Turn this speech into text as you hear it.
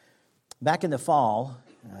Back in the fall,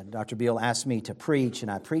 Dr. Beal asked me to preach,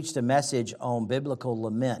 and I preached a message on biblical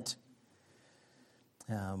lament.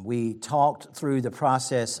 We talked through the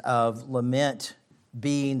process of lament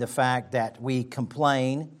being the fact that we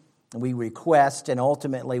complain, we request, and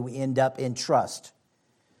ultimately we end up in trust.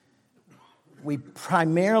 We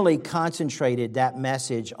primarily concentrated that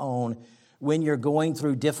message on when you're going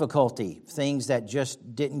through difficulty, things that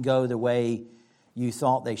just didn't go the way you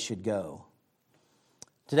thought they should go.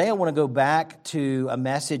 Today I want to go back to a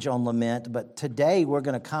message on lament, but today we're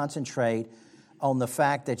going to concentrate on the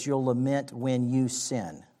fact that you'll lament when you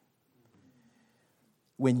sin.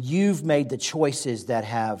 When you've made the choices that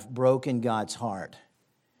have broken God's heart.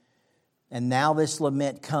 And now this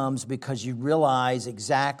lament comes because you realize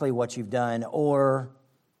exactly what you've done or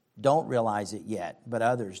don't realize it yet, but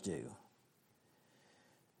others do.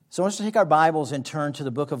 So let's take our Bibles and turn to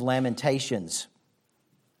the book of Lamentations.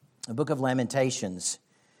 The book of Lamentations.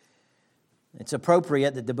 It's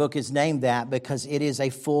appropriate that the book is named that because it is a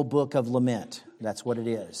full book of lament. That's what it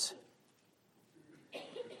is.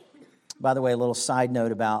 By the way, a little side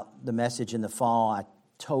note about the message in the fall. I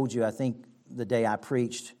told you, I think the day I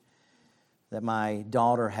preached, that my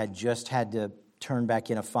daughter had just had to turn back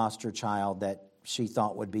in a foster child that she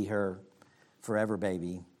thought would be her forever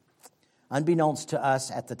baby. Unbeknownst to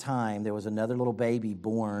us at the time, there was another little baby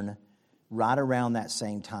born right around that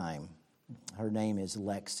same time. Her name is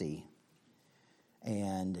Lexi.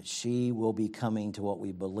 And she will be coming to what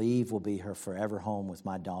we believe will be her forever home with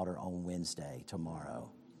my daughter on Wednesday,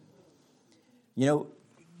 tomorrow. You know,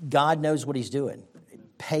 God knows what He's doing,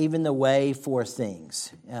 paving the way for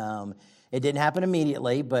things. It didn't happen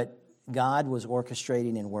immediately, but God was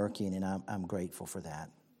orchestrating and working, and I'm grateful for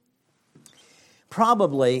that.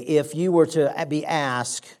 Probably, if you were to be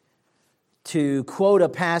asked to quote a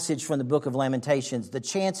passage from the book of Lamentations, the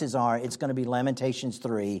chances are it's going to be Lamentations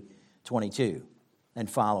 3:22 and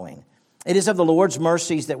following. It is of the Lord's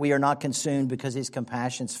mercies that we are not consumed, because His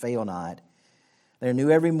compassions fail not. They are new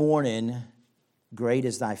every morning. Great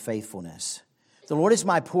is thy faithfulness. The Lord is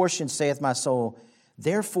my portion, saith my soul.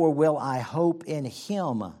 Therefore will I hope in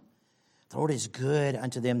Him. The Lord is good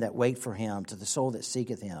unto them that wait for Him, to the soul that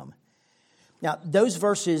seeketh Him. Now, those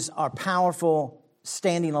verses are powerful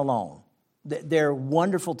standing alone. They're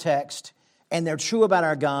wonderful text, and they're true about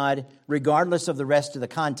our God regardless of the rest of the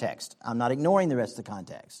context. I'm not ignoring the rest of the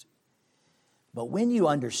context. But when you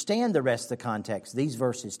understand the rest of the context, these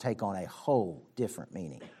verses take on a whole different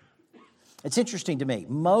meaning. It's interesting to me.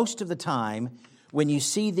 Most of the time, when you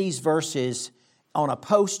see these verses on a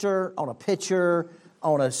poster, on a picture,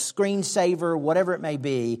 on a screensaver, whatever it may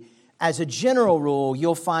be, as a general rule,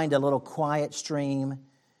 you'll find a little quiet stream,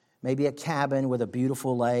 maybe a cabin with a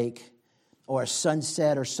beautiful lake, or a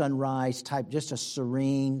sunset or sunrise type, just a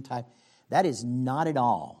serene type. That is not at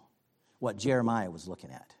all what Jeremiah was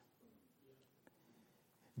looking at.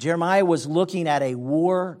 Jeremiah was looking at a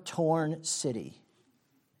war-torn city.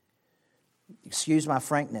 Excuse my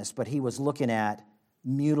frankness, but he was looking at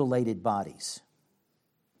mutilated bodies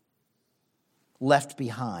left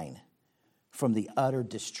behind from the utter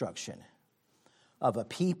destruction of a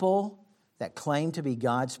people that claimed to be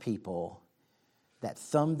God's people, that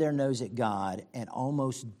thumbed their nose at God and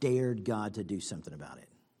almost dared God to do something about it.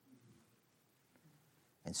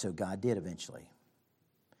 And so God did eventually.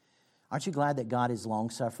 Aren't you glad that God is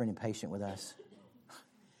long-suffering and patient with us?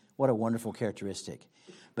 What a wonderful characteristic.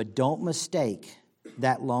 But don't mistake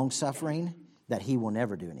that long-suffering that He will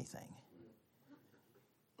never do anything.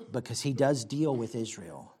 Because He does deal with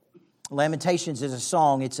Israel. Lamentations is a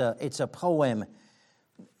song. It's a poem.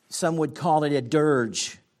 Some would call it a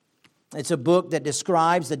dirge. It's a book that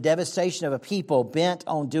describes the devastation of a people bent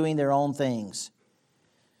on doing their own things.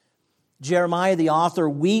 Jeremiah, the author,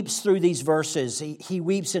 weeps through these verses. He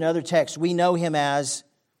weeps in other texts. We know him as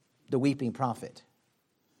the weeping prophet.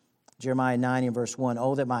 Jeremiah 9 and verse 1,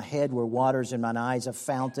 "Oh, that my head were waters and mine eyes a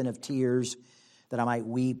fountain of tears, that I might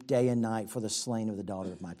weep day and night for the slain of the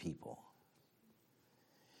daughter of my people."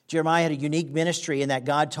 Jeremiah had a unique ministry in that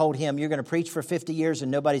God told him, you're going to preach for 50 years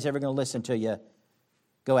and nobody's ever going to listen to you.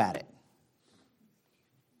 Go at it.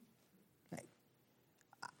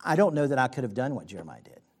 I don't know that I could have done what Jeremiah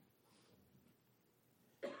did.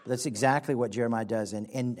 But that's exactly what Jeremiah does.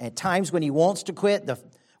 And at times when he wants to quit, the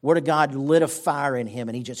Word of God lit a fire in him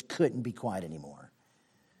and he just couldn't be quiet anymore.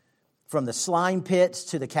 From the slime pits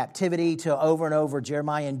to the captivity to over and over,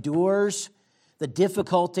 Jeremiah endures the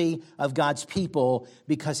difficulty of God's people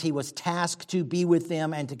because he was tasked to be with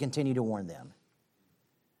them and to continue to warn them.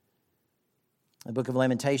 The book of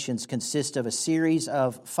Lamentations consists of a series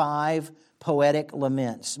of 5 poetic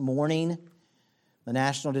laments, mourning the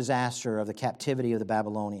national disaster of the captivity of the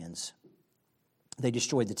Babylonians. They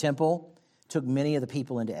destroyed the temple, took many of the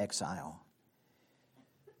people into exile.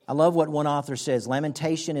 I love what one author says,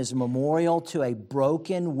 Lamentation is a memorial to a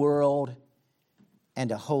broken world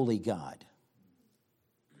and a holy God.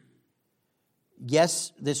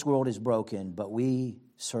 Yes, this world is broken, but we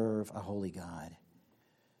serve a holy God.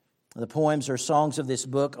 The poems or songs of this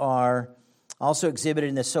book are also exhibited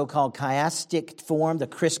in the so-called chiastic form, the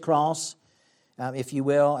crisscross, if you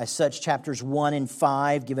will. As such, chapters 1 and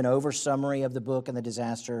 5 give an oversummary of the book and the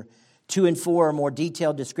disaster. 2 and 4 are more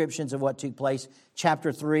detailed descriptions of what took place.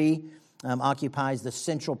 Chapter 3 occupies the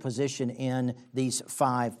central position in these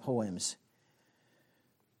 5 poems.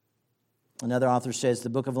 Another author says the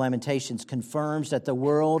Book of Lamentations confirms that the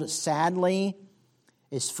world, sadly,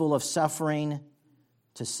 is full of suffering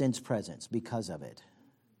to sin's presence because of it.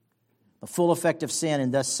 The full effect of sin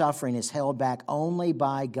and thus suffering is held back only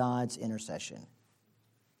by God's intercession.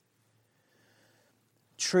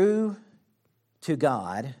 True to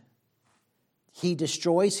God, He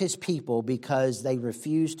destroys His people because they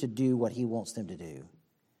refuse to do what He wants them to do.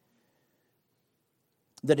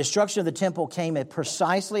 The destruction of the temple came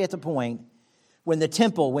precisely at the point when the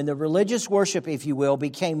temple, when the religious worship, if you will,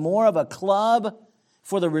 became more of a club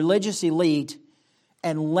for the religious elite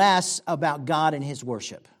and less about God and His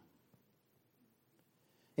worship.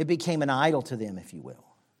 It became an idol to them, if you will.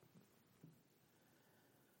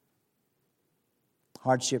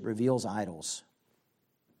 Hardship reveals idols.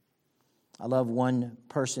 I love one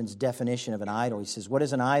person's definition of an idol. He says, what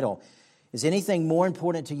is an idol? Is anything more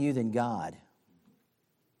important to you than God?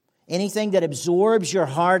 Anything that absorbs your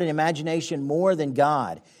heart and imagination more than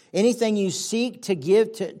God? Anything you seek to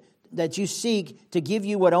give that you seek to give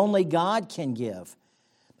you what only God can give?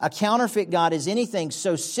 A counterfeit God is anything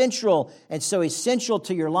so central and so essential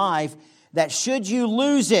to your life that should you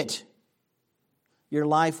lose it, your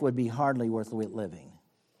life would be hardly worth living.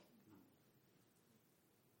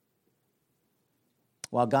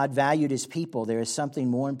 While God valued His people, there is something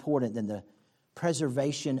more important than the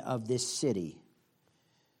preservation of this city,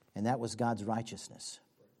 and that was God's righteousness.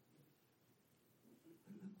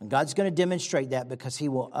 And God's going to demonstrate that because He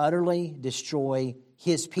will utterly destroy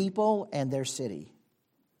His people and their city.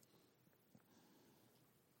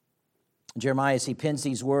 Jeremiah, as he pens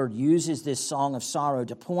these words, uses this song of sorrow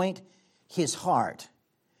to point his heart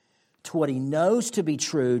to what he knows to be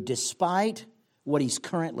true despite what he's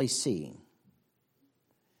currently seeing.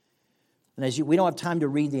 And we don't have time to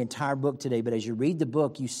read the entire book today, but as you read the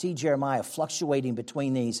book, you see Jeremiah fluctuating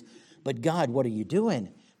between these. But God, what are you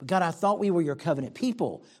doing? But God, I thought we were your covenant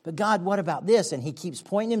people. But God, what about this? And he keeps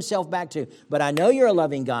pointing himself back to, but I know you're a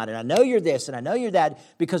loving God, and I know you're this, and I know you're that,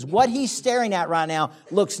 because what he's staring at right now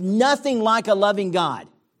looks nothing like a loving God.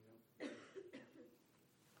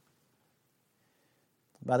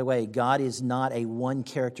 By the way, God is not a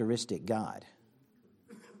one-characteristic God.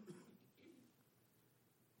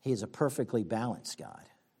 He is a perfectly balanced God.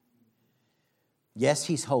 Yes,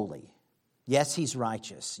 He's holy. Yes, He's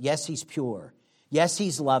righteous. Yes, He's pure. Yes,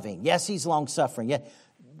 He's loving. Yes, He's long-suffering. Yes,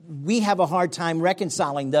 we have a hard time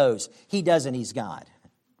reconciling those. He doesn't. He's God.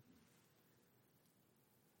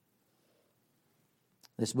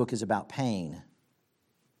 This book is about pain.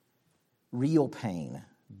 Real pain,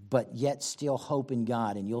 but yet still hope in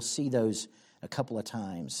God. And you'll see those a couple of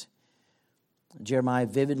times. Jeremiah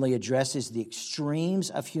vividly addresses the extremes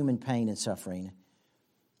of human pain and suffering,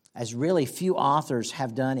 as really few authors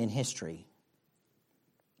have done in history.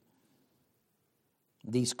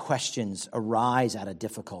 These questions arise out of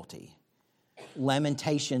difficulty.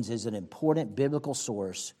 Lamentations is an important biblical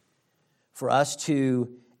source for us to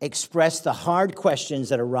express the hard questions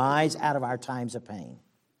that arise out of our times of pain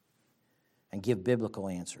and give biblical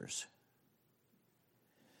answers.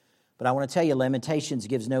 But I want to tell you, Lamentations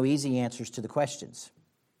gives no easy answers to the questions.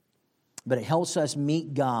 But it helps us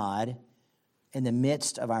meet God in the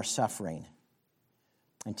midst of our suffering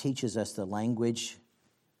and teaches us the language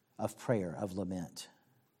of prayer, of lament.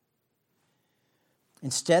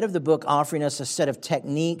 Instead of the book offering us a set of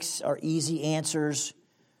techniques or easy answers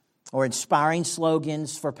or inspiring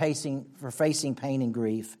slogans for facing pain and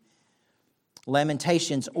grief,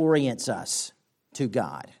 Lamentations orients us to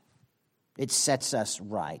God. It sets us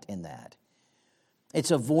right in that.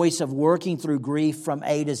 It's a voice of working through grief from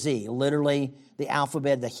A to Z. Literally, the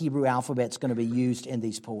alphabet, the Hebrew alphabet, is going to be used in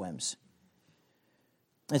these poems.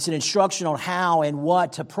 It's an instruction on how and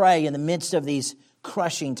what to pray in the midst of these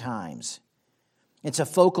crushing times. It's a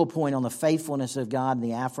focal point on the faithfulness of God and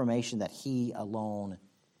the affirmation that He alone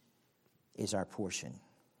is our portion.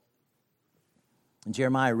 And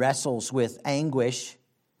Jeremiah wrestles with anguish,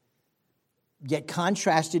 yet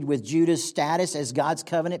contrasted with Judah's status as God's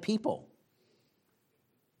covenant people.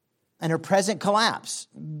 and her present collapse.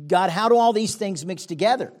 God, how do all these things mix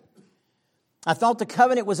together? I thought the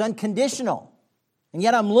covenant was unconditional, and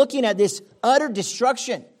yet I'm looking at this utter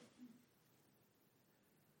destruction.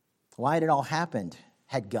 Why had it all happened?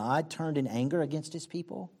 Had God turned in anger against his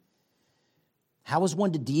people? How was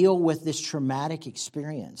one to deal with this traumatic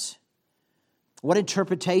experience? What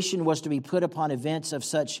interpretation was to be put upon events of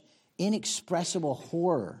such inexpressible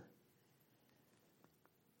horror?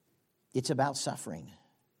 It's about suffering.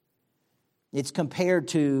 It's compared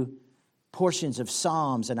to portions of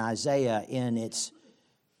Psalms and Isaiah in its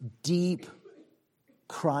deep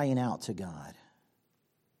crying out to God.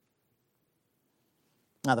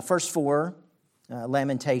 Now, the first four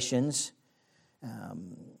Lamentations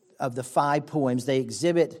of the 5 poems, they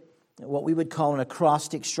exhibit what we would call an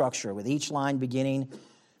acrostic structure, with each line beginning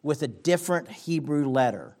with a different Hebrew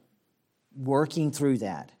letter, working through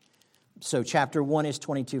that. So chapter 1 is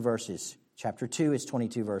 22 verses. Chapter 2 is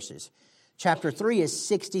 22 verses. Chapter 3 is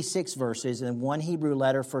 66 verses and one Hebrew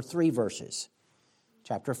letter for 3 verses.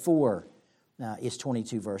 Chapter 4 is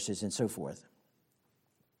 22 verses and so forth.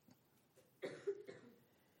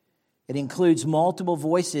 It includes multiple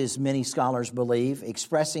voices, many scholars believe,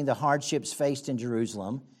 expressing the hardships faced in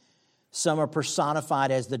Jerusalem. Some are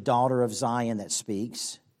personified as the daughter of Zion that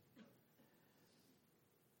speaks.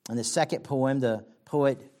 In the second poem, the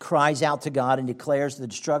poet cries out to God and declares the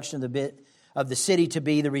destruction of the city to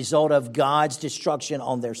be the result of God's destruction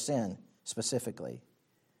on their sin, specifically.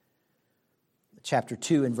 Chapter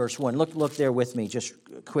 2 and verse 1. Look there with me just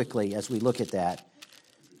quickly as we look at that.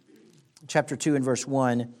 Chapter 2 and verse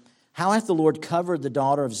 1. How hath the Lord covered the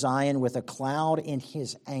daughter of Zion with a cloud in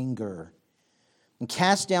his anger, and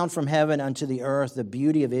cast down from heaven unto the earth the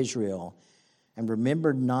beauty of Israel, and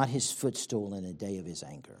remembered not his footstool in the day of his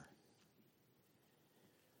anger.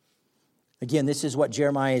 Again, this is what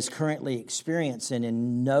Jeremiah is currently experiencing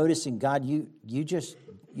and noticing, God, you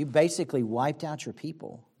basically wiped out your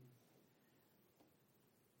people.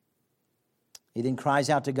 He then cries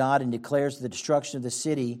out to God and declares the destruction of the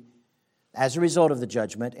city as a result of the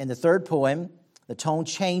judgment. In the third poem, the tone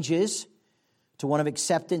changes to one of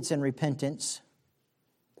acceptance and repentance.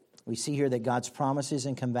 We see here that God's promises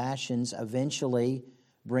and compassions eventually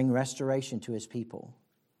bring restoration to his people.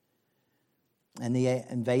 And the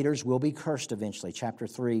invaders will be cursed eventually. Chapter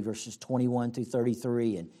 3, verses 21 through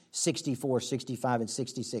 33 and 64, 65, and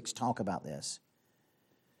 66 talk about this.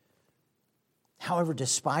 However,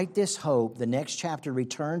 despite this hope, the next chapter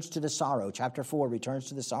returns to the sorrow. Chapter 4 returns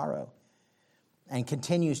to the sorrow and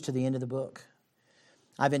continues to the end of the book.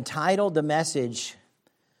 I've entitled the message,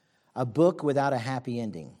 A Book Without a Happy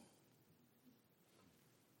Ending,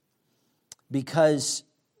 because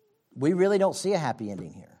we really don't see a happy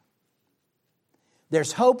ending here.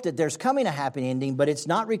 There's hope that there's coming a happy ending, but it's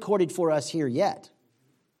not recorded for us here yet.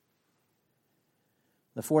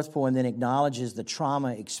 The fourth poem then acknowledges the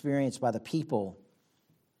trauma experienced by the people,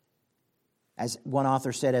 as one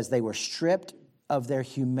author said, as they were stripped of their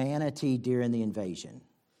humanity during the invasion.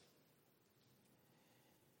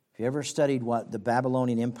 If you ever studied what the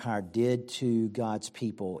Babylonian Empire did to God's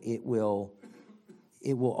people, it will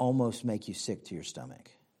almost make you sick to your stomach.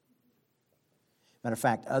 Matter of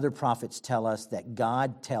fact, other prophets tell us that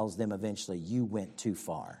God tells them eventually, you went too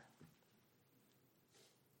far.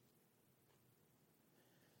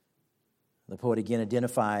 The poet again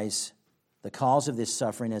identifies the cause of this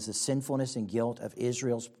suffering as the sinfulness and guilt of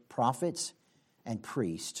Israel's prophets and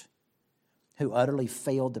priests who utterly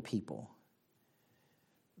failed the people.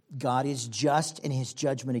 God is just in his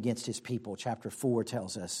judgment against his people, chapter 4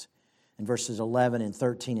 tells us in verses 11 and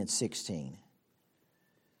 13 and 16.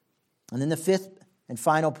 And then the fifth and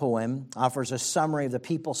final poem offers a summary of the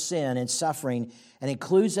people's sin and suffering and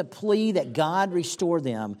includes a plea that God restore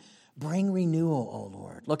them. Bring renewal, O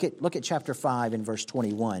Lord. Look at chapter 5 and verse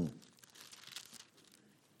 21.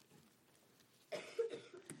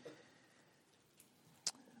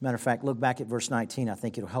 Matter of fact, look back at verse 19. I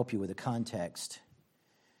think it'll help you with the context.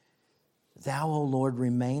 Thou, O Lord,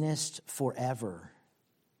 remainest forever.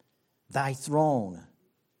 Thy throne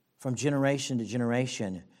from generation to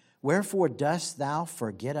generation. Wherefore dost thou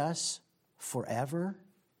forget us forever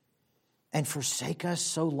and forsake us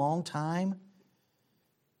so long time?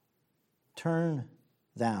 Turn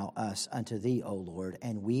thou us unto thee, O Lord,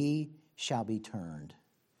 and we shall be turned.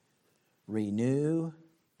 Renew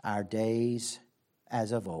our days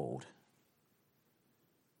as of old.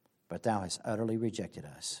 But thou hast utterly rejected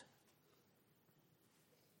us.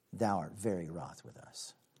 Thou art very wroth with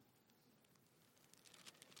us.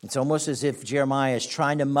 It's almost as if Jeremiah is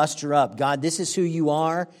trying to muster up, God, this is who you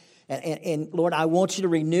are. And Lord, I want you to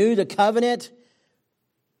renew the covenant.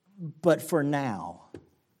 But for now,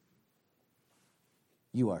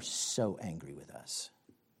 you are so angry with us.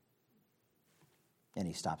 And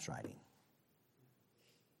he stops writing.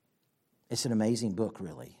 It's an amazing book,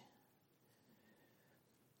 really.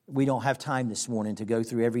 We don't have time this morning to go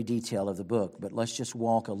through every detail of the book, but let's just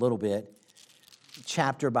walk a little bit,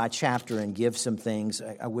 chapter by chapter, and give some things.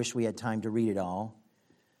 I wish we had time to read it all.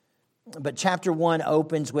 But chapter 1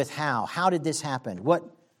 opens with how. How did this happen?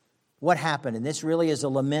 What happened? And this really is a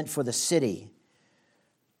lament for the city.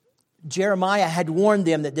 Jeremiah had warned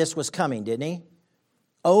them that this was coming, didn't he?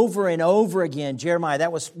 Over and over again, Jeremiah,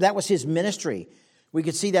 that was his ministry. We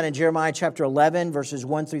could see that in Jeremiah chapter 11, verses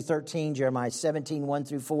 1 through 13, Jeremiah 17, 1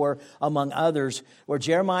 through 4, among others, where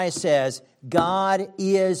Jeremiah says, God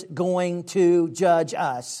is going to judge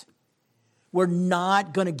us. We're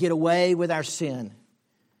not going to get away with our sin.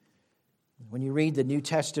 When you read the New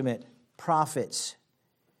Testament prophets,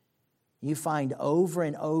 you find over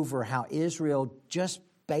and over how Israel just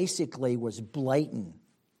basically was blatant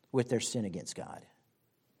with their sin against God.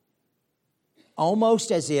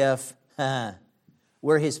 Almost as if,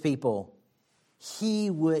 we're his people, he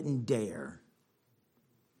wouldn't dare.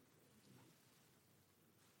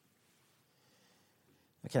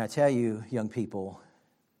 Can I tell you, young people,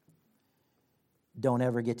 don't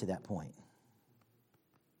ever get to that point.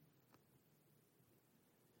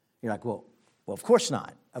 You're like, well, of course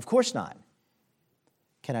not. Of course not.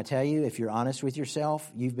 Can I tell you, if you're honest with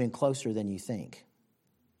yourself, you've been closer than you think.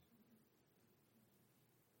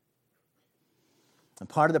 And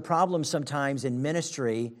part of the problem sometimes in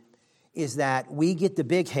ministry is that we get the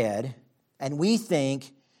big head and we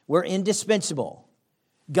think we're indispensable.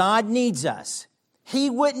 God needs us. He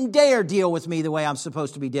wouldn't dare deal with me the way I'm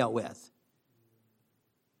supposed to be dealt with.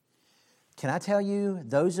 Can I tell you,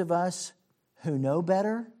 those of us who know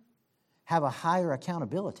better have a higher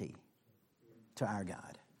accountability to our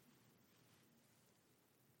God.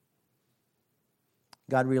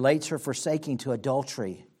 God relates her forsaking to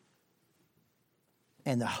adultery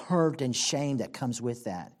and the hurt and shame that comes with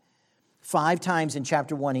that. 5 times in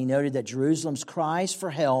chapter 1, he noted that Jerusalem's cries for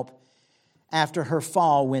help after her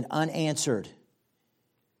fall went unanswered.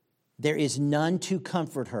 There is none to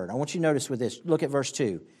comfort her. I want you to notice with this. Look at verse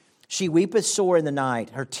 2. She weepeth sore in the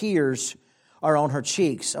night. Her tears are on her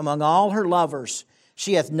cheeks. Among all her lovers,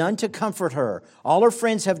 she hath none to comfort her. All her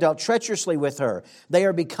friends have dealt treacherously with her. They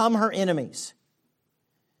are become her enemies.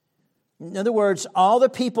 In other words, all the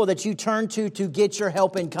people that you turn to get your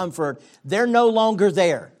help and comfort, they're no longer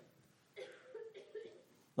there.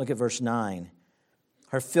 Look at verse 9.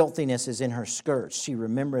 Her filthiness is in her skirts. She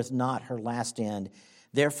remembereth not her last end.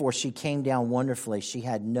 Therefore she came down wonderfully. She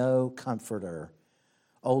had no comforter.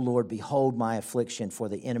 O Lord, behold my affliction, for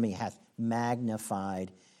the enemy hath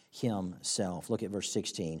magnified himself. Look at verse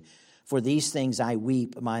 16. For these things I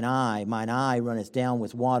weep, mine eye runneth down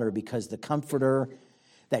with water, because the comforter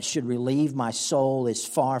that should relieve my soul is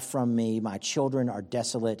far from me. My children are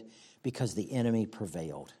desolate, because the enemy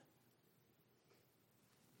prevailed.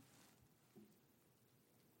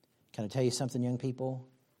 Can I tell you something, young people?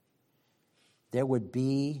 There would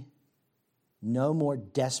be no more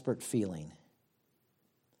desperate feeling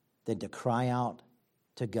than to cry out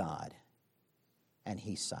to God and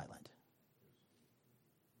he's silent.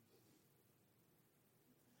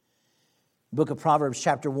 The book of Proverbs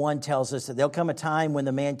chapter 1 tells us that there'll come a time when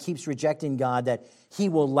the man keeps rejecting God, that he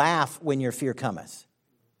will laugh when your fear cometh.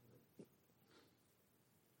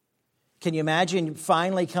 Can you imagine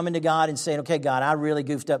finally coming to God and saying, okay, God, I really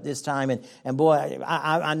goofed up this time. And boy,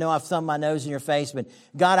 I know I've thumbed my nose in your face, but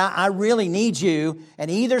God, I really need you.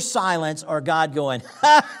 And either silence or God going,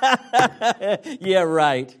 yeah,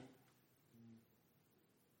 right.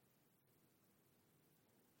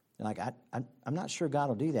 Like, I'm not sure God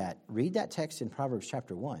will do that. Read that text in Proverbs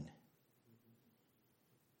chapter 1.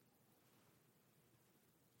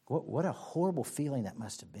 What a horrible feeling that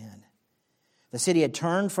must have been. The city had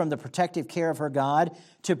turned from the protective care of her God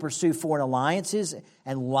to pursue foreign alliances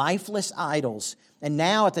and lifeless idols. And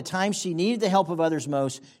now, at the time she needed the help of others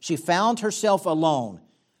most, she found herself alone,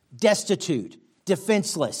 destitute,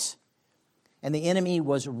 defenseless. And the enemy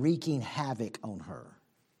was wreaking havoc on her.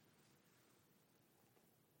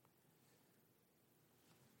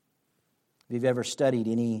 If you've ever studied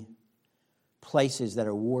any places that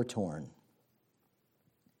are war-torn,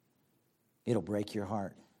 it'll break your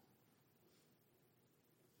heart.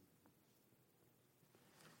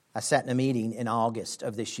 I sat in a meeting in August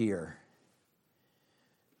of this year.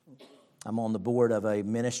 I'm on the board of a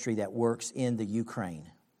ministry that works in the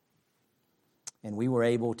Ukraine. And we were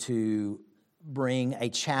able to bring a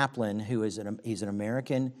chaplain who is he's an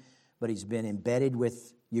American, but he's been embedded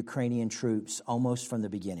with Ukrainian troops almost from the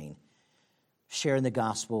beginning. sharing the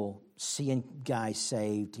gospel, seeing guys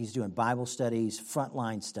saved. He's doing Bible studies,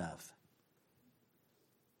 frontline stuff.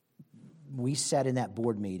 We sat in that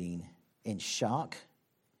board meeting in shock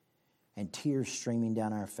and tears streaming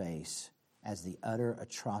down our face as the utter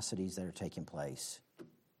atrocities that are taking place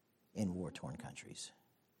in war-torn countries.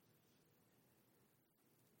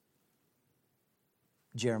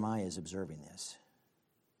 Jeremiah is observing this.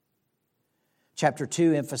 Chapter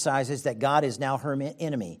 2 emphasizes that God is now her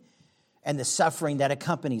enemy and the suffering that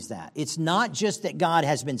accompanies that. It's not just that God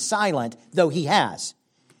has been silent, though he has.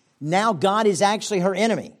 Now God is actually her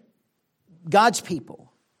enemy. God's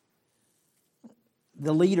people.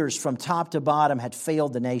 The leaders from top to bottom had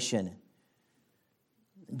failed the nation.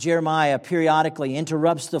 Jeremiah periodically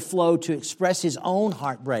interrupts the flow to express his own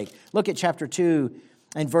heartbreak. Look at chapter 2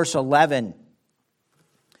 and verse 11.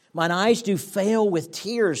 Mine eyes do fail with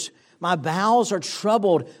tears. My bowels are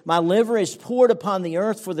troubled. My liver is poured upon the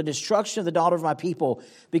earth for the destruction of the daughter of my people,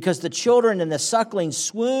 because the children and the sucklings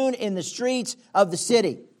swoon in the streets of the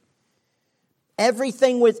city.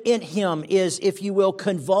 Everything within him is, if you will,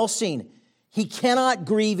 convulsing. He cannot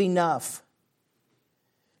grieve enough.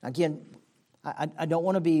 Again, I don't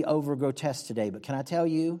want to be over grotesque today, but can I tell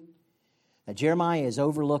you that Jeremiah is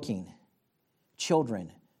overlooking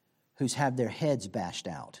children who's had their heads bashed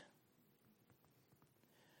out,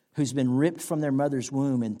 who's been ripped from their mother's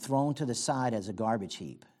womb and thrown to the side as a garbage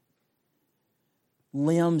heap,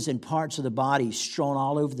 limbs and parts of the body strewn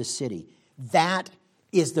all over the city. That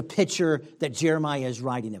is the picture that Jeremiah is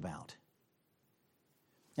writing about.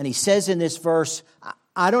 And he says in this verse,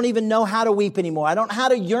 I don't even know how to weep anymore. I don't know how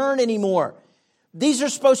to yearn anymore. These are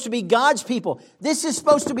supposed to be God's people. This is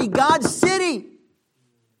supposed to be God's city.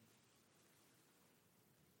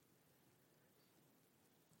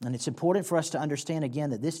 And it's important for us to understand again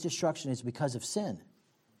that this destruction is because of sin.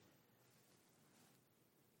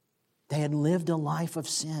 They had lived a life of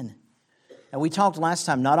sin. And we talked last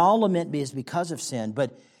time, not all lament is because of sin,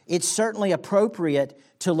 but it's certainly appropriate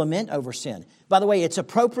to lament over sin. By the way, it's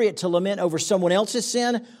appropriate to lament over someone else's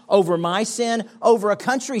sin, over my sin, over a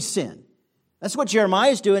country's sin. That's what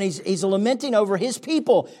Jeremiah is doing. He's lamenting over his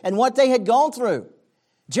people and what they had gone through.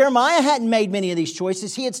 Jeremiah hadn't made many of these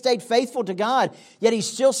choices. He had stayed faithful to God, yet he's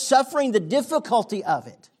still suffering the difficulty of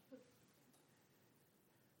it.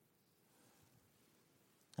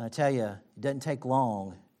 And I tell you, it doesn't take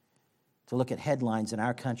long to look at headlines in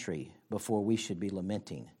our country before we should be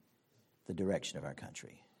lamenting the direction of our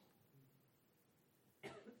country.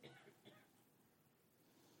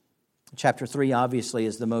 Chapter 3, obviously,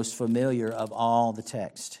 is the most familiar of all the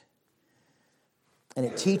text. And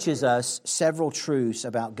it teaches us several truths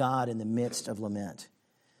about God in the midst of lament.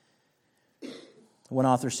 One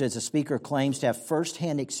author says, a speaker claims to have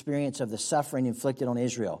firsthand experience of the suffering inflicted on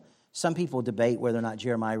Israel. Some people debate whether or not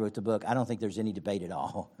Jeremiah wrote the book. I don't think there's any debate at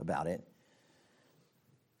all about it.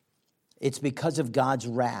 It's because of God's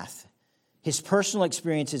wrath. His personal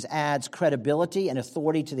experiences adds credibility and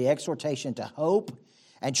authority to the exhortation to hope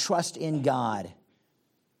and trust in God.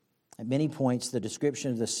 At many points, the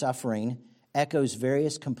description of the suffering echoes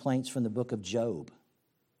various complaints from the book of Job.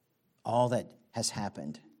 All that has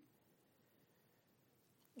happened.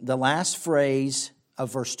 The last phrase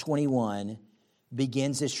of verse 21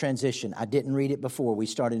 begins this transition. I didn't read it before. We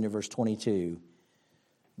started in verse 22.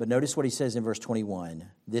 But notice what he says in verse 21.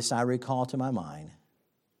 This I recall to my mind.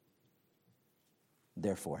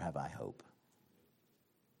 Therefore have I hope.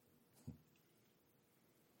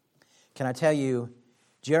 Can I tell you,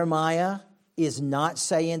 Jeremiah is not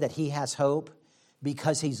saying that he has hope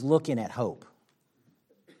because he's looking at hope.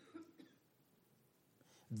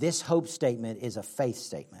 This hope statement is a faith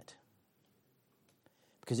statement.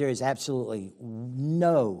 Because there is absolutely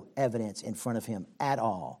no evidence in front of him at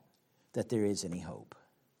all that there is any hope.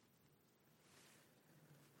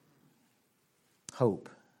 Hope.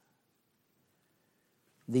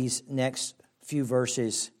 These next few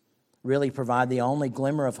verses really provide the only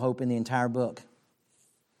glimmer of hope in the entire book.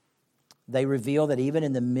 They reveal that even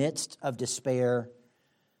in the midst of despair,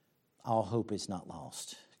 all hope is not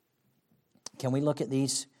lost. Can we look at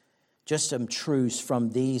these? Just some truths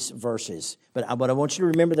from these verses. But I want you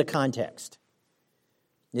to remember the context.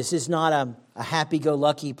 This is not a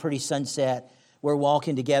happy-go-lucky, pretty sunset. We're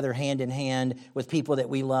walking together hand in hand with people that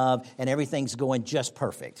we love, and everything's going just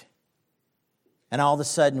perfect. And all of a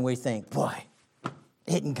sudden we think, boy,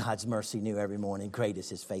 isn't God's mercy new every morning? Great is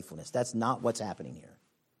His faithfulness. That's not what's happening here.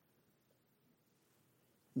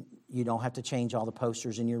 You don't have to change all the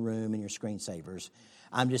posters in your room and your screensavers.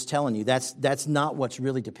 I'm just telling you, that's not what's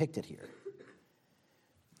really depicted here.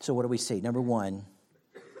 So what do we see? Number one,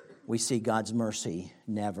 we see God's mercy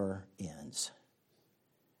never ends.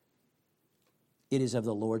 It is of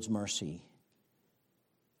the Lord's mercy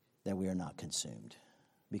that we are not consumed,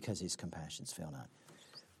 because his compassions fail not.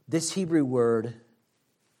 This Hebrew word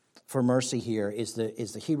for mercy here is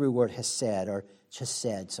the Hebrew word hesed, or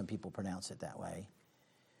chesed, some people pronounce it that way.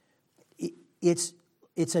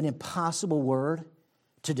 It's an impossible word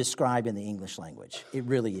to describe in the English language. It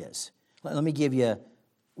really is. Let me give you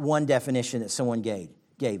one definition that someone gave.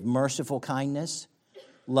 Merciful kindness,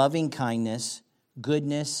 loving kindness,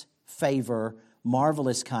 goodness, favor,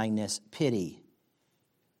 marvelous kindness, pity.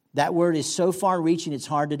 That word is so far-reaching it's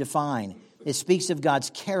hard to define. It speaks of God's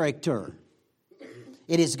character.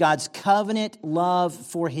 It is God's covenant love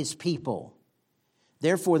for his people.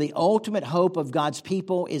 Therefore, the ultimate hope of God's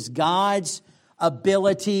people is God's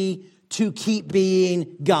ability to keep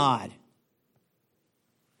being God.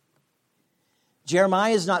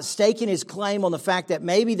 Jeremiah is not staking his claim on the fact that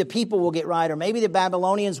maybe the people will get right or maybe the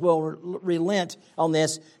Babylonians will relent on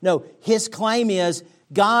this. No, his claim is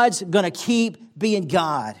God's going to keep being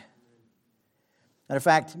God. Matter of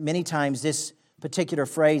fact, many times this particular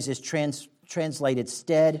phrase is translated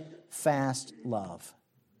steadfast love.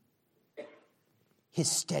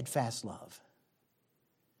 His steadfast love.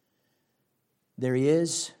 There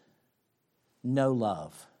is no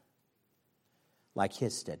love like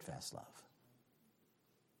his steadfast love.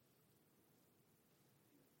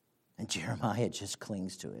 And Jeremiah just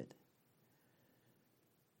clings to it.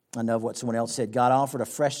 I know what someone else said. God offered a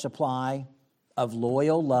fresh supply of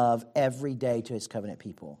loyal love every day to his covenant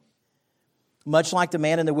people. Much like the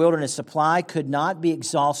man in the wilderness, supply could not be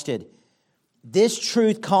exhausted. This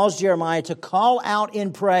truth caused Jeremiah to call out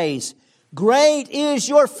in praise, "Great is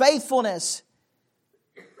your faithfulness."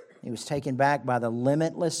 He was taken back by the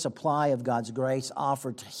limitless supply of God's grace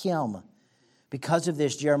offered to him. Because of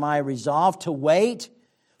this, Jeremiah resolved to wait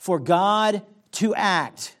for God to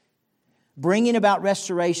act, bringing about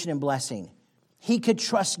restoration and blessing. He could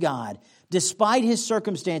trust God despite his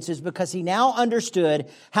circumstances because he now understood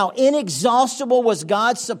how inexhaustible was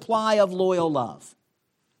God's supply of loyal love.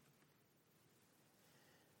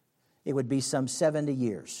 It would be some 70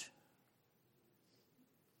 years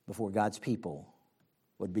before God's people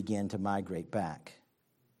would begin to migrate back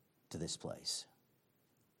to this place.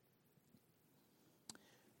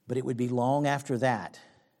 But it would be long after that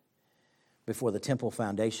before the temple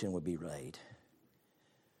foundation would be laid,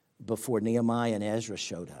 before Nehemiah and Ezra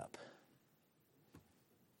showed up.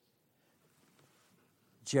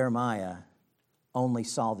 Jeremiah only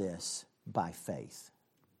saw this by faith.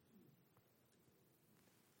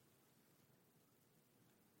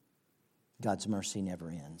 God's mercy never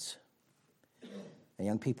ends. Now,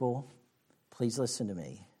 young people, please listen to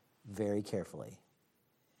me very carefully.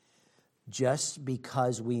 Just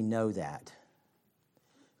because we know that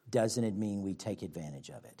doesn't it mean we take advantage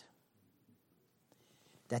of it.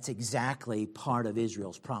 That's exactly part of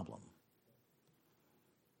Israel's problem.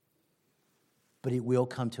 But it will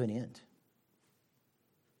come to an end.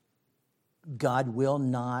 God will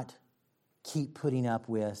not keep putting up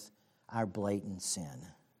with our blatant sin.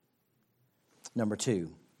 Number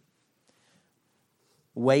 2,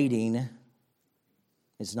 waiting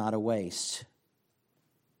is not a waste.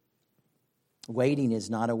 Waiting is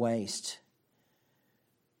not a waste.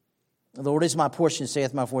 The Lord is my portion,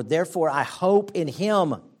 saith my Lord. Therefore I hope in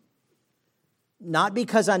him. Not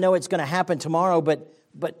because I know it's going to happen tomorrow,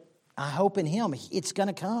 but I hope in him. It's going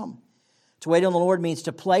to come. To wait on the Lord means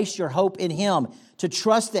to place your hope in him. To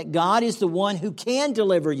trust that God is the one who can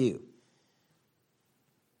deliver you.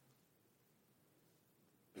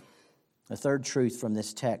 The third truth from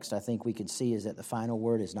this text I think we can see is that the final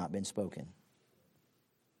word has not been spoken.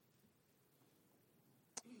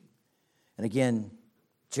 And again,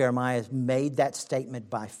 Jeremiah made that statement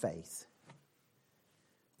by faith.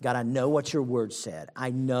 God, I know what your word said.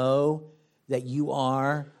 I know that you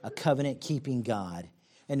are a covenant-keeping God.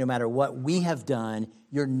 And no matter what we have done,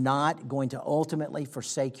 you're not going to ultimately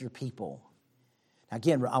forsake your people.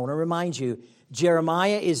 Again, I want to remind you,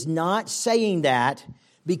 Jeremiah is not saying that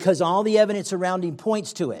because all the evidence around him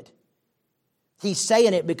points to it. He's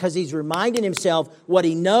saying it because he's reminding himself what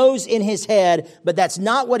he knows in his head, but that's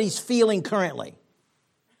not what he's feeling currently.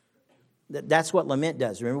 That's what lament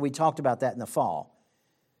does. Remember, we talked about that in the fall.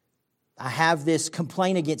 I have this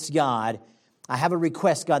complaint against God. I have a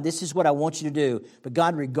request, God, this is what I want you to do. But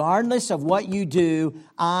God, regardless of what you do,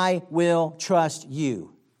 I will trust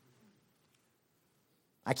you.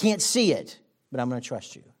 I can't see it, but I'm going to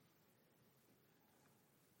trust you.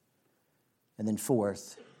 And then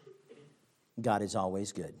fourth, God is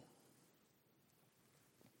always good.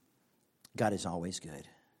 God is always good.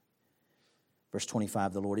 Verse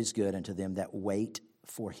 25, the Lord is good unto them that wait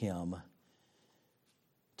for him,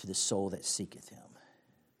 to the soul that seeketh him.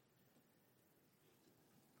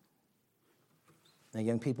 Now,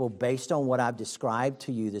 young people, based on what I've described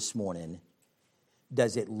to you this morning,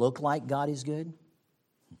 does it look like God is good?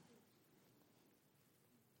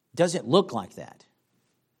 Does it look like that?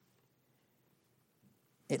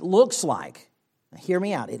 It looks like, hear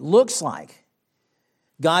me out, it looks like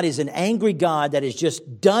God is an angry God that is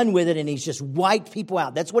just done with it and he's just wiped people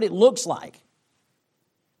out. That's what it looks like.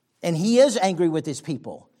 And he is angry with his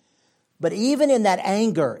people. But even in that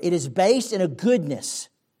anger, it is based in a goodness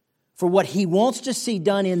for what he wants to see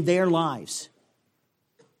done in their lives.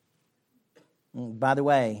 By the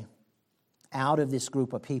way, out of this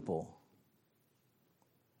group of people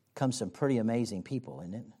comes some pretty amazing people,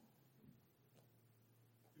 isn't it?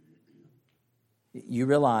 You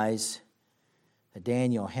realize that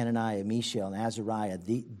Daniel, Hananiah, Mishael, and Azariah,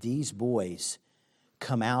 these boys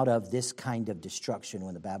come out of this kind of destruction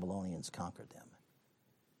when the Babylonians conquered them.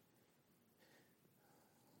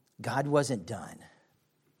 God wasn't done.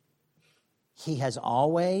 He has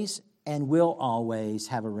always and will always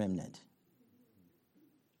have a remnant.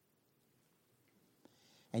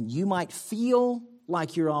 And you might feel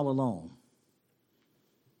like you're all alone,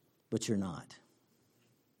 but you're not.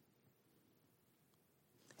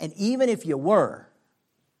 And even if you were,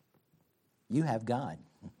 you have God.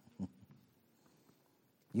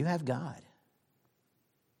 You have God.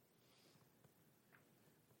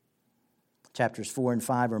 Chapters 4 and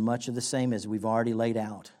 5 are much of the same as we've already laid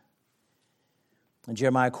out. And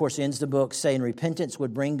Jeremiah, of course, ends the book saying repentance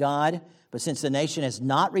would bring God, but since the nation has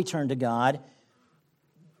not returned to God,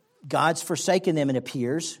 God's forsaken them, it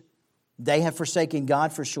appears. They have forsaken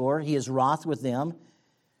God for sure. He is wroth with them.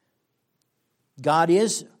 God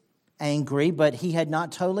is angry, but he had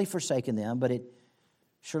not totally forsaken them, but it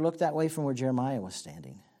sure looked that way from where Jeremiah was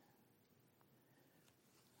standing.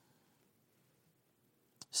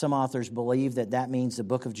 Some authors believe that means the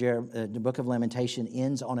book of Lamentation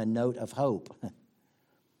ends on a note of hope.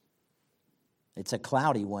 It's a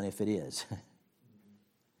cloudy one if it is.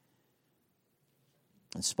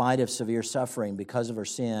 In spite of severe suffering because of her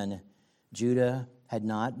sin, Judah had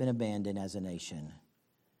not been abandoned as a nation.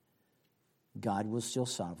 God was still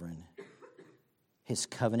sovereign. His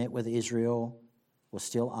covenant with Israel was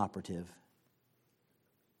still operative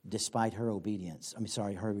despite her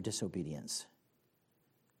disobedience.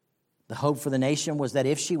 The hope for the nation was that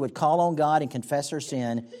if she would call on God and confess her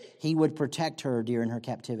sin, he would protect her during her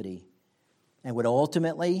captivity and would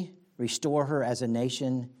ultimately restore her as a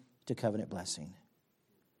nation to covenant blessing.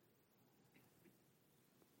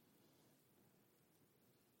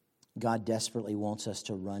 God desperately wants us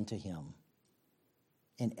to run to him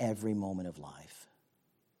in every moment of life.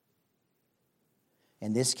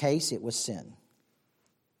 In this case, it was sin.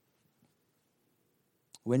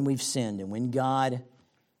 When we've sinned and when God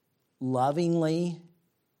lovingly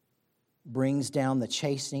brings down the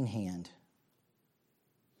chastening hand,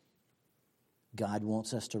 God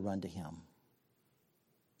wants us to run to him.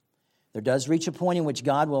 There does reach a point in which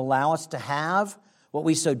God will allow us to have what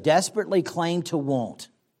we so desperately claim to want,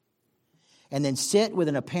 and then sit with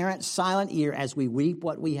an apparent silent ear as we reap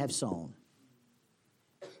what we have sown.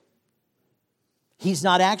 He's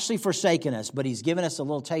not actually forsaken us, but he's given us a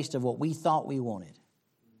little taste of what we thought we wanted.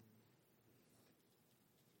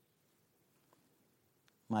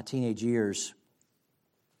 My teenage years,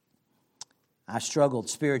 I struggled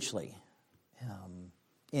spiritually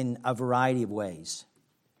in a variety of ways.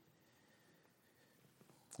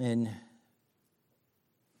 And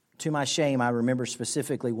to my shame, I remember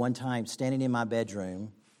specifically one time standing in my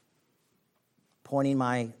bedroom, pointing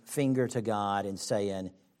my finger to God and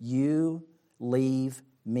saying, "You leave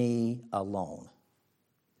me alone."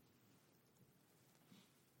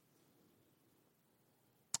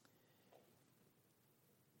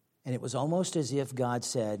 And it was almost as if God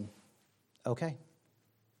said, "Okay."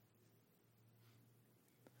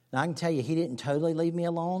 Now, I can tell you, he didn't totally leave me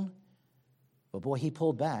alone, but boy, he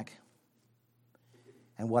pulled back.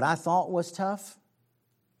 And what I thought was tough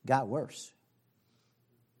got worse.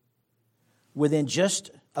 Within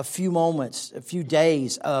just a few moments, a few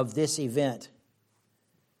days of this event,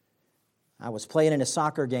 I was playing in a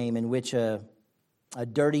soccer game in which a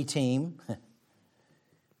dirty team,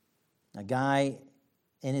 a guy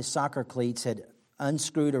in his soccer cleats had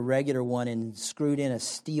unscrewed a regular one and screwed in a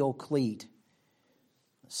steel cleat,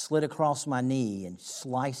 slid across my knee and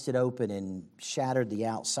sliced it open and shattered the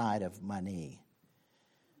outside of my knee.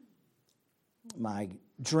 My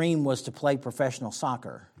dream was to play professional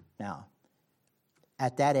soccer. Now,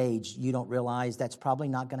 at that age, you don't realize that's probably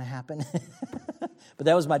not going to happen. But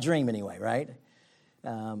that was my dream anyway, right?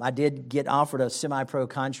 I did get offered a semi-pro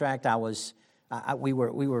contract. I was We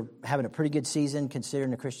were having a pretty good season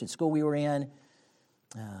considering the Christian school we were in.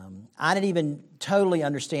 I didn't even totally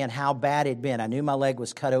understand how bad it had been. I knew my leg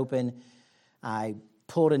was cut open. I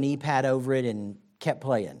pulled a knee pad over it and kept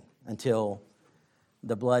playing until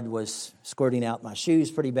the blood was squirting out my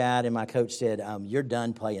shoes pretty bad, and my coach said, "You're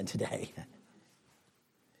done playing today."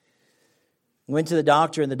 Went to the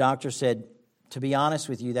doctor, and the doctor said, "To be honest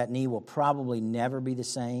with you, that knee will probably never be the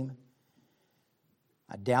same.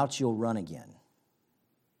 I doubt you'll run again."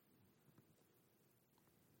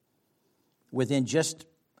 Within just,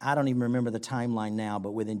 I don't even remember the timeline now,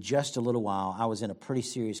 but within just a little while, I was in a pretty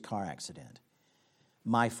serious car accident.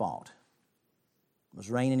 My fault. It was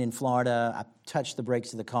raining in Florida. I touched the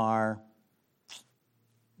brakes of the car.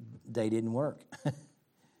 They didn't work.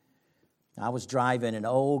 I was driving an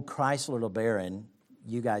old Chrysler LeBaron.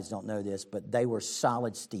 You guys don't know this, but they were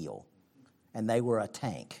solid steel, and they were a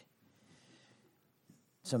tank.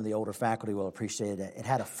 Some of the older faculty will appreciate it. It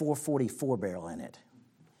had a 444 barrel in it,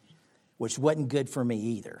 which wasn't good for me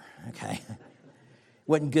either, okay?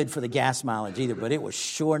 Wasn't good for the gas mileage either, but it was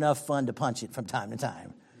sure enough fun to punch it from time to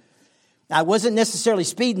time. I wasn't necessarily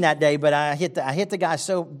speeding that day, but I hit the guy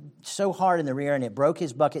so hard in the rear, and it broke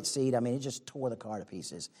his bucket seat. I mean, it just tore the car to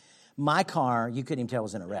pieces. My car, you couldn't even tell,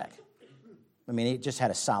 was in a wreck. I mean, it just had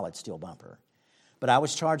a solid steel bumper. But I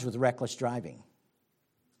was charged with reckless driving.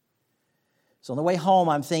 So on the way home,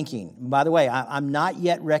 I'm thinking, by the way, I'm not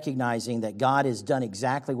yet recognizing that God has done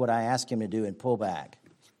exactly what I asked him to do and pull back.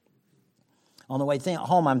 On the way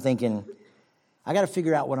home, I'm thinking, I got to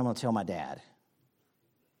figure out what I'm going to tell my dad.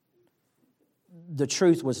 The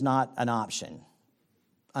truth was not an option,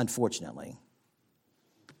 unfortunately.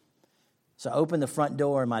 So I opened the front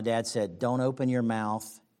door, and my dad said, "Don't open your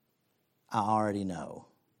mouth. I already know."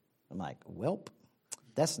 I'm like, "Welp,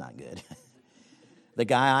 that's not good." The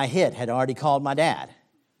guy I hit had already called my dad.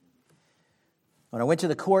 When I went to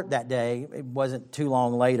the court that day, it wasn't too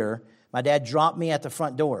long later, my dad dropped me at the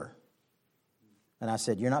front door. And I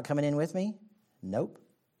said, "You're not coming in with me?" "Nope,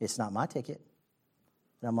 it's not my ticket."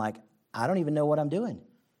 And I'm like, "I don't even know what I'm doing."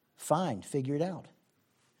 "Fine, figure it out."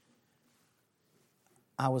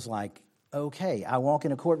 I was like, okay. I walk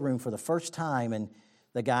in a courtroom for the first time, and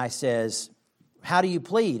the guy says, "How do you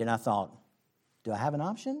plead?" And I thought, do I have an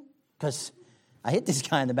option? Because I hit this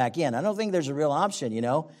guy in the back end. I don't think there's a real option,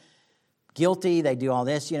 Guilty, they do all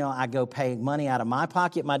this, I go pay money out of my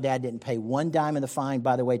pocket. My dad didn't pay one dime of the fine.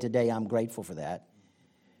 By the way, today I'm grateful for that,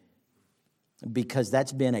 because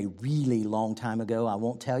that's been a really long time ago. I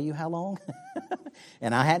won't tell you how long.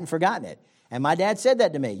 And I hadn't forgotten it. And my dad said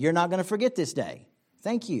that to me. "You're not going to forget this day."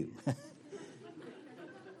 Thank you.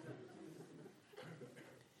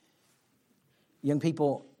 Young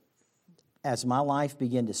people, as my life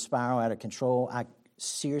began to spiral out of control, I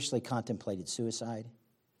seriously contemplated suicide.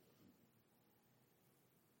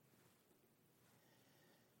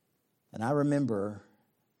 And I remember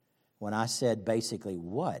when I said basically,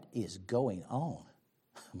 "What is going on?"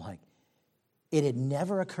 I'm like, it had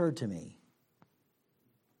never occurred to me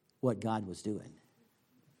what God was doing.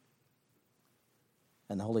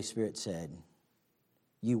 And the Holy Spirit said,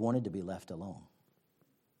 "You wanted to be left alone.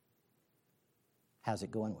 How's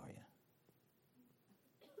it going for you?"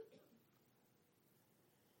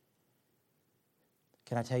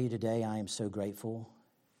 Can I tell you today, I am so grateful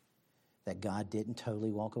that God didn't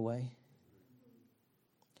totally walk away.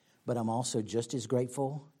 But I'm also just as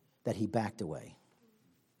grateful that he backed away.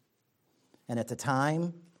 And at the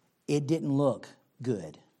time, it didn't look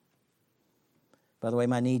good. By the way,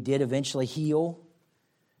 my knee did eventually heal.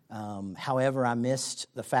 However, I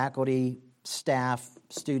missed the faculty, staff,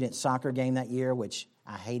 student soccer game that year, which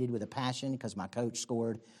I hated with a passion because my coach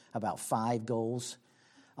scored about 5 goals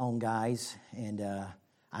on guys, and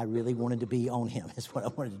I really wanted to be on him, is what I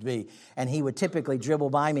wanted to be. And he would typically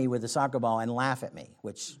dribble by me with a soccer ball and laugh at me,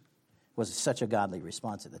 which was such a godly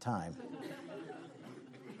response at the time.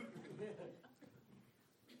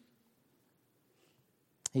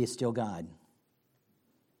 He is still God,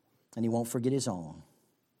 and he won't forget his own.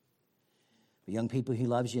 But young people, he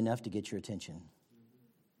loves you enough to get your attention.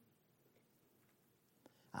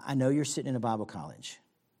 I know you're sitting in a Bible college,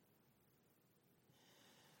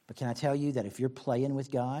 but can I tell you that if you're playing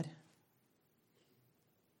with God,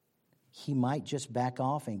 he might just back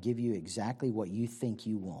off and give you exactly what you think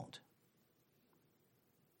you want.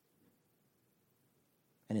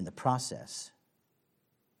 And in the process,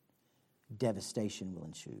 devastation will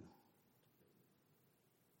ensue.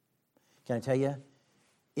 Can I tell you,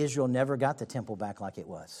 Israel never got the temple back like it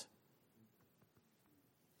was.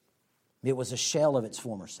 It was a shell of its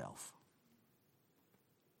former self.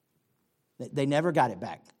 They never got it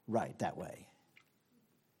back right that way.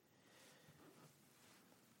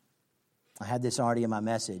 I had this already in my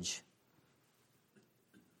message.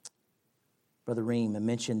 Brother Ream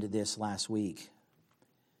mentioned this last week.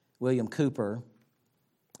 William Cooper,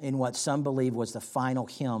 in what some believe was the final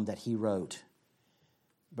hymn that he wrote.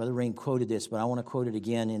 Brother Ream quoted this, but I want to quote it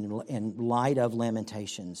again in light of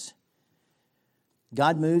Lamentations.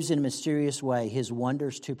 God moves in a mysterious way, his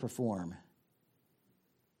wonders to perform.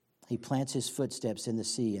 He plants his footsteps in the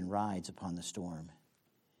sea and rides upon the storm.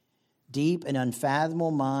 Deep and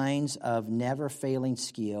unfathomable minds of never-failing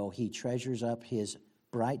skill, he treasures up his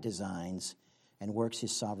bright designs and works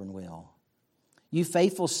his sovereign will. You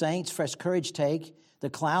faithful saints, fresh courage take. The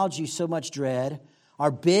clouds you so much dread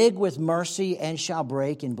are big with mercy and shall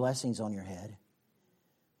break in blessings on your head.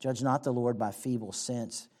 Judge not the Lord by feeble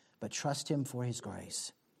sense, but trust him for his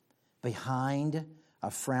grace. Behind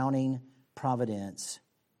a frowning providence,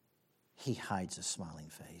 he hides a smiling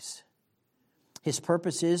face. His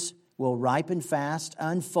purposes will ripen fast,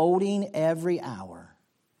 unfolding every hour.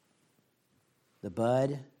 The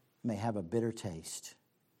bud may have a bitter taste,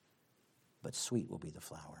 but sweet will be the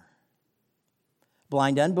flower.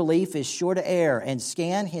 Blind unbelief is sure to err and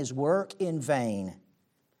scan his work in vain.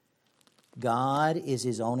 God is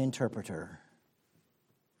his own interpreter,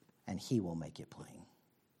 and he will make it plain.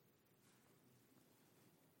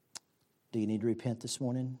 Do you need to repent this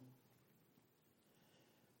morning?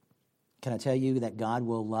 Can I tell you that God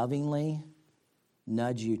will lovingly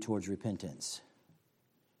nudge you towards repentance?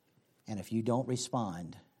 And if you don't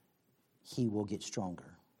respond, he will get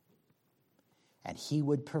stronger. And he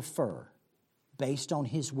would prefer, based on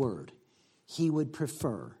his word, he would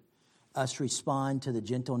prefer us respond to the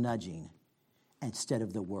gentle nudging instead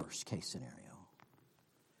of the worst case scenario.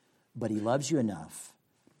 But he loves you enough,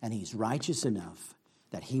 and he's righteous enough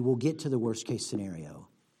that he will get to the worst case scenario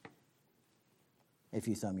if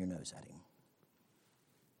you thumb your nose at him.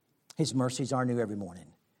 His mercies are new every morning,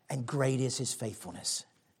 and great is his faithfulness.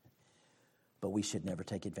 But we should never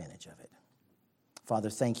take advantage of it. Father,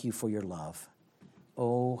 thank you for your love.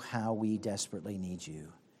 Oh, how we desperately need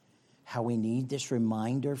you. How we need this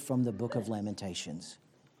reminder from the book of Lamentations.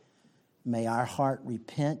 May our heart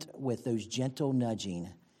repent with those gentle nudging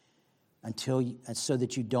so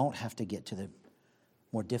that you don't have to get to the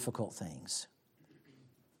more difficult things.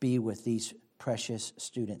 Be with these precious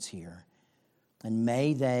students here. And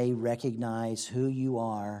may they recognize who you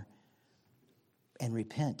are and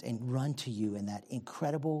repent and run to you in that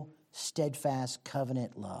incredible, steadfast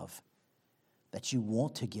covenant love that you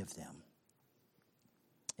want to give them.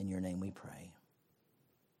 In your name we pray.